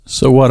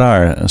So what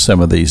are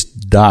some of these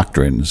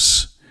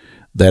doctrines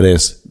that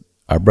is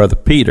our brother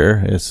Peter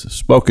has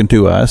spoken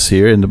to us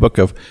here in the book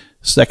of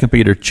 2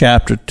 Peter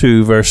chapter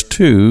 2 verse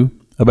 2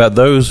 about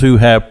those who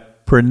have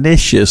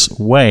pernicious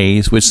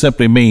ways, which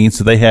simply means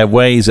that they have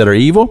ways that are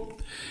evil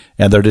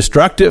and they're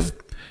destructive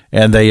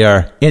and they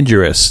are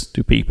injurious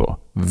to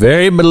people.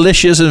 Very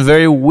malicious and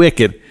very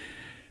wicked.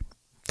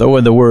 Throw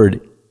in the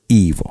word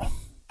evil.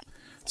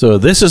 So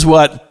this is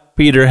what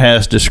Peter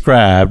has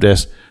described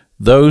as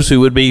those who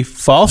would be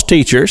false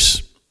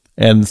teachers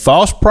and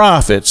false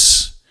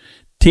prophets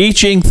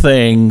teaching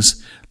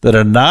things that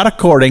are not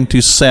according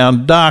to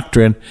sound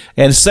doctrine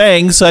and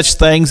saying such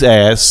things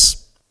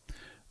as,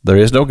 there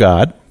is no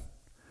God,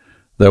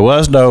 there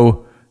was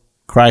no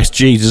Christ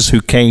Jesus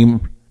who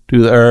came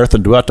to the earth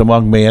and dwelt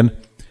among men,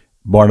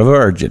 born of a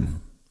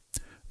virgin.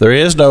 There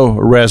is no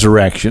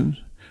resurrection.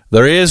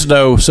 There is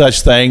no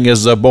such thing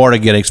as a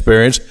born-again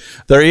experience.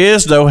 There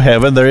is no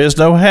heaven. There is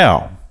no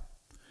hell.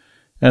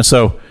 And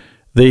so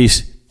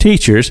these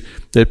teachers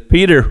that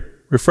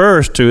Peter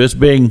refers to as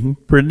being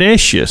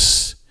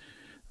pernicious,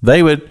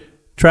 they would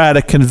try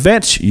to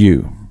convince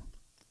you.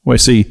 Well,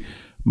 see,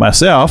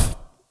 myself,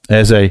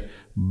 as a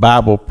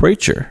Bible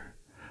preacher,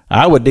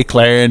 I would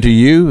declare unto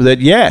you that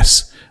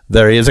yes,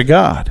 there is a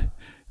God.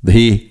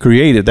 He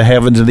created the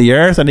heavens and the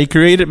earth, and he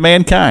created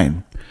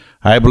mankind.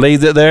 I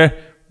believe that there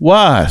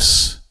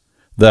was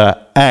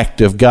the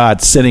act of God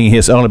sending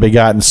his only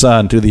begotten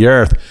Son to the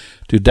earth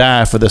to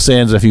die for the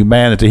sins of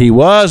humanity. He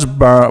was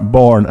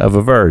born of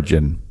a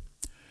virgin.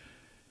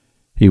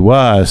 He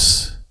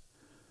was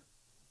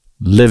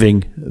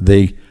living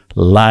the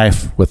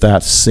life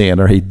without sin,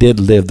 or he did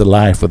live the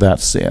life without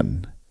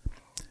sin.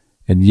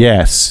 And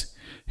yes,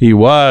 he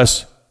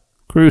was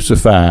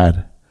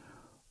crucified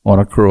on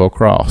a cruel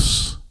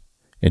cross.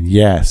 And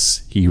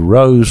yes, he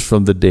rose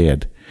from the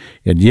dead.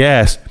 And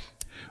yes,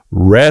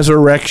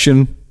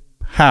 resurrection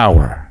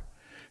power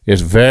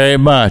is very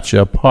much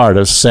a part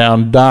of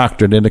sound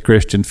doctrine in the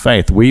Christian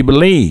faith. We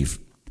believe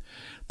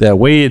that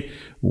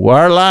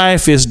our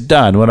life is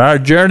done, when our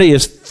journey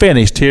is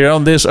finished here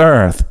on this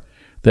earth,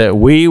 that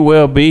we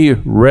will be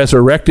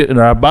resurrected in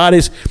our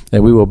bodies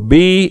and we will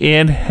be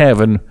in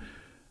heaven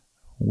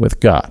with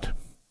God.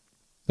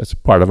 That's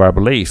part of our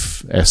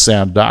belief as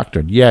sound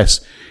doctrine.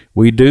 Yes,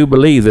 we do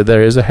believe that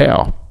there is a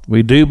hell.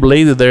 We do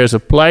believe that there is a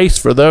place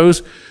for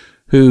those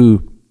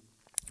who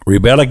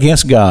rebel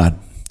against God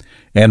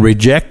and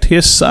reject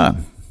his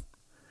Son,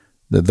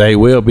 that they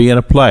will be in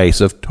a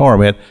place of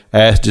torment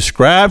as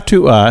described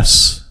to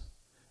us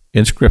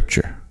in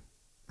Scripture.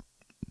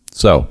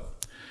 So,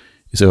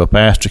 you say, well,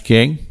 Pastor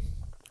King,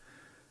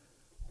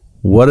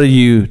 what do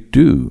you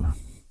do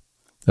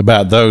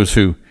about those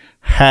who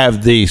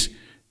have these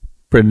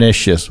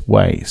pernicious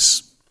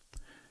ways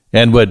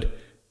and would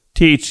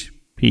teach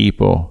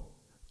people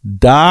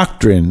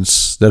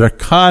doctrines that are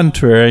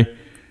contrary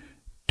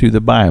to the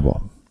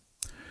Bible?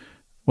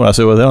 Well, I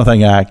said, well, the only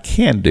thing I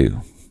can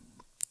do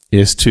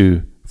is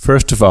to,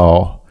 first of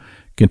all,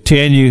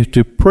 continue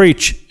to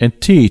preach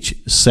and teach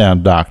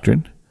sound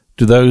doctrine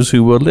to those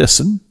who will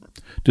listen,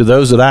 to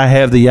those that I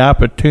have the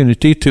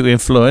opportunity to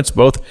influence,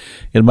 both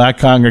in my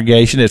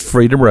congregation at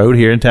Freedom Road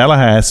here in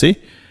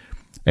Tallahassee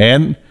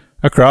and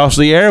across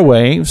the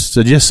airwaves,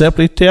 to just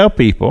simply tell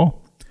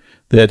people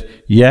that,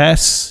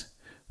 yes,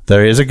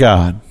 there is a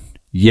God.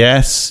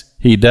 Yes,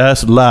 he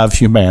does love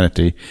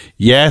humanity.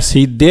 Yes,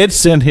 he did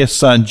send his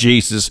Son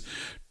Jesus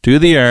to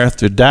the earth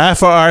to die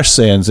for our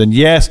sins. And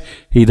yes,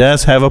 he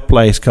does have a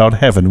place called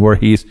heaven where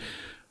he's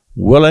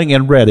willing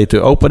and ready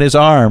to open his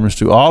arms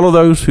to all of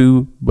those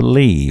who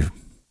believe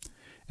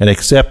and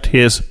accept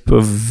his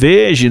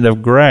provision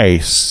of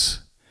grace,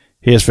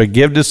 his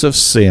forgiveness of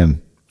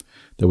sin,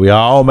 that we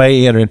all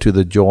may enter into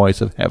the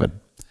joys of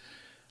heaven.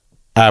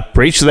 I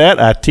preach that,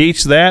 I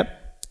teach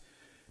that,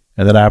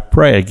 and then I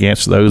pray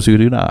against those who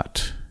do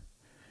not.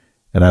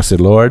 And I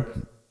said,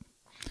 Lord,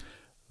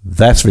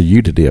 that's for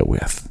you to deal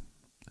with.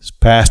 It's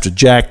Pastor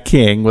Jack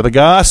King with the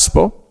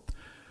gospel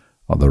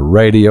on the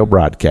radio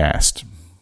broadcast.